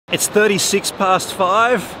It's 36 past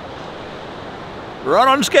 5. Right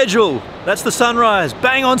on schedule. That's the sunrise.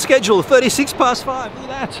 Bang on schedule. 36 past 5. Look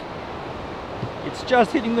at that. It's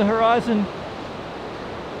just hitting the horizon.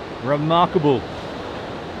 Remarkable.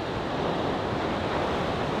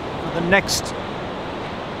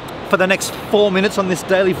 For the next 4 minutes on this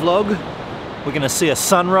daily vlog, we're going to see a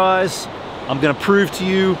sunrise. I'm going to prove to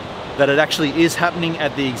you that it actually is happening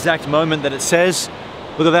at the exact moment that it says.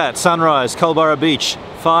 Look at that, sunrise, Culburra Beach,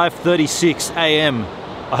 5:36 a.m.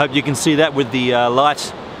 I hope you can see that with the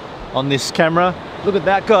light on this camera. Look at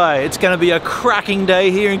that guy. It's going to be a cracking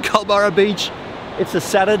day here in Culburra Beach. It's a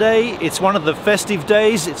Saturday. It's one of the festive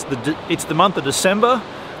days. It's the month of December.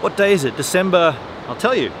 What day is it? December, I'll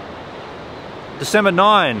tell you. December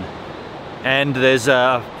 9. And there's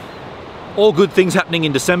all good things happening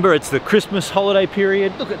in December. It's the Christmas holiday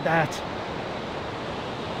period. Look at that.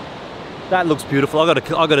 That looks beautiful. I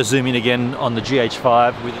got to zoom in again on the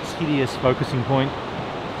GH5 with its hideous focusing point.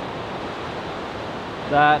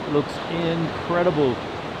 That looks incredible.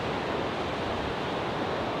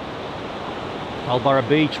 Culburra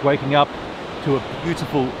Beach, waking up to a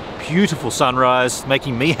beautiful, beautiful sunrise,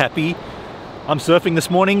 making me happy. I'm surfing this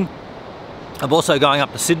morning. I'm also going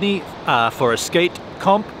up to Sydney for a skate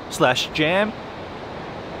comp / jam.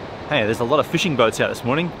 Hey, there's a lot of fishing boats out this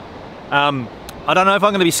morning. I don't know if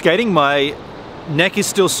I'm going to be skating. My neck is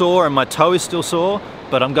still sore and my toe is still sore,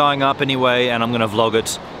 but I'm going up anyway and I'm going to vlog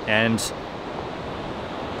it. And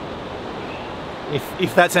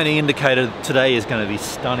if that's any indicator, today is going to be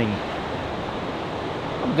stunning.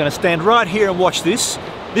 I'm going to stand right here and watch this.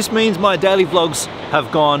 This means my daily vlogs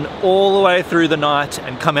have gone all the way through the night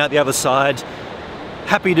and come out the other side.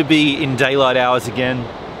 Happy to be in daylight hours again.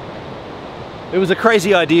 It was a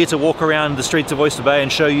crazy idea to walk around the streets of Oyster Bay and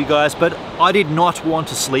show you guys, but I did not want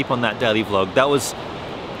to sleep on that daily vlog. That was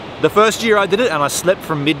the first year I did it, and I slept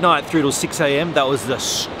from midnight through till 6 a.m. That was the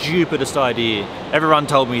stupidest idea. Everyone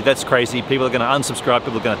told me that's crazy. People are going to unsubscribe.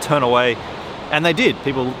 People are going to turn away, and they did.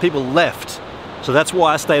 People left. So that's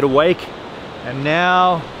why I stayed awake. And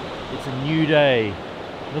now it's a new day.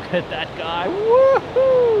 Look at that guy.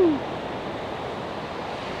 Woohoo!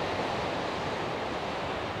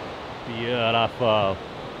 Beautiful.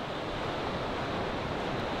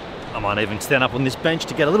 I might even stand up on this bench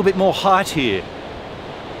to get a little bit more height here.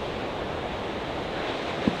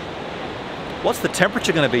 What's the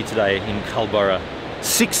temperature going to be today in Culburra?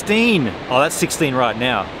 16. Oh, that's 16 right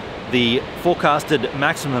now. The forecasted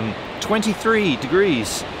maximum 23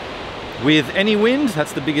 degrees. With any wind,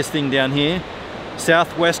 that's the biggest thing down here.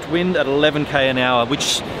 Southwest wind at 11 km an hour,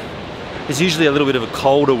 which is usually a little bit of a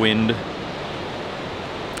colder wind.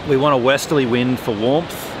 We want a westerly wind for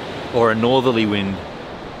warmth or a northerly wind.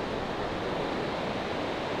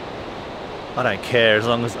 I don't care as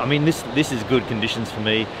long as, I mean, this is good conditions for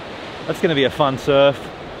me. That's going to be a fun surf.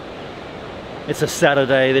 It's a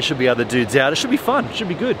Saturday, there should be other dudes out. It should be fun, it should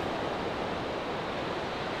be good.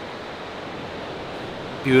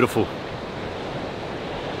 Beautiful.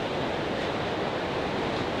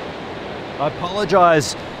 I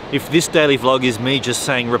apologize if this daily vlog is me just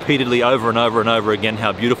saying repeatedly over and over and over again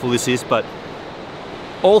how beautiful this is, but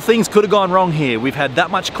all things could have gone wrong here. We've had that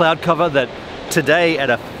much cloud cover that today at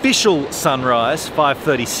official sunrise,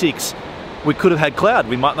 5:36, we could have had cloud.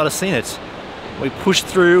 We might not have seen it. We pushed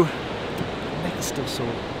through. My neck is still sore.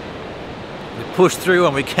 We pushed through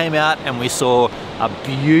and we came out and we saw a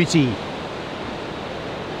beauty.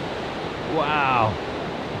 Wow.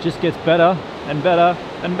 It just gets better and better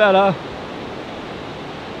and better.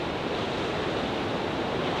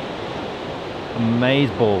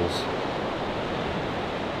 Amazeballs.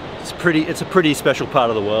 It's a pretty special part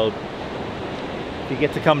of the world. If you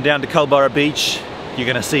get to come down to Culburra Beach, you're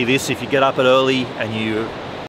going to see this. If you get up at early and you